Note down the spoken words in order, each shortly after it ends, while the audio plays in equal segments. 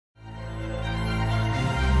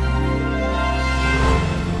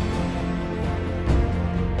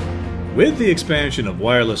With the expansion of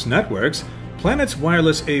wireless networks, Planet's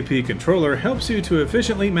wireless AP controller helps you to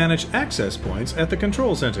efficiently manage access points at the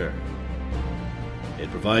control center.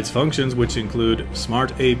 It provides functions which include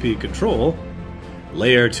Smart AP Control,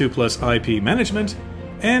 Layer 2+ IP Management,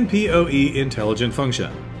 and PoE Intelligent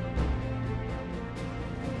Function.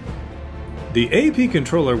 The AP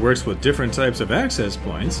controller works with different types of access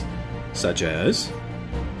points, such as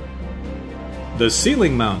the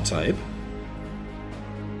ceiling mount type,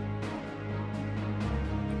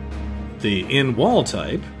 the in-wall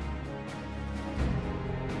type,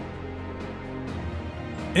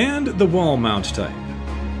 and the wall mount type.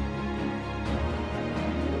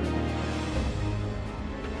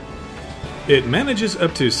 It manages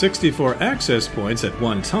up to 64 access points at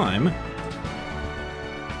one time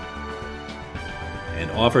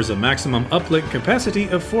and offers a maximum uplink capacity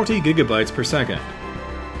of 40 gigabytes per second.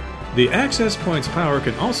 The access point's power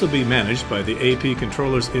can also be managed by the AP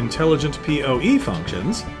controller's intelligent PoE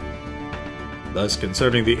functions, thus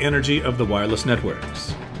conserving the energy of the wireless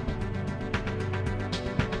networks.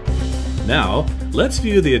 Now, let's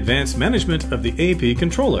view the advanced management of the AP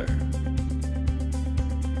controller.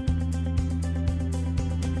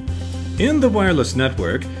 In the wireless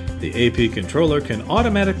network, the AP controller can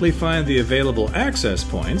automatically find the available access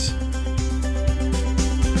points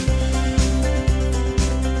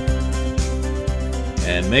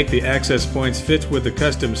and make the access points fit with the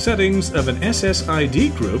custom settings of an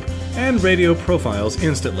SSID group and radio profiles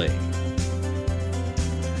instantly.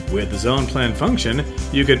 With the Zone Plan function,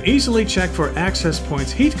 you can easily check for access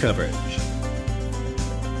points heat coverage.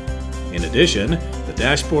 In addition, the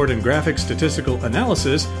dashboard and graphic statistical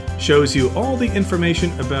analysis shows you all the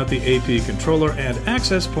information about the AP controller and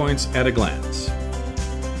access points at a glance.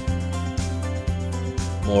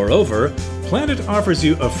 Moreover, Planet offers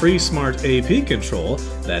you a free Smart AP control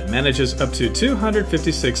that manages up to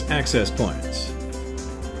 256 access points.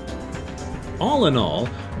 All in all,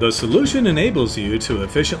 the solution enables you to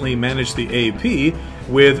efficiently manage the AP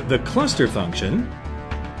with the cluster function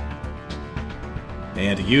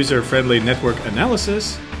and user-friendly network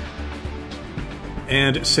analysis,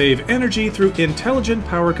 and save energy through intelligent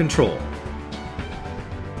power control.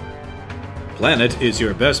 Planet is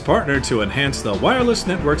your best partner to enhance the wireless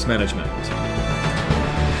networks management.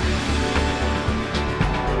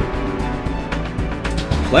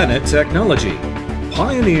 Planet Technology,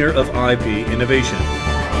 pioneer of IP innovation.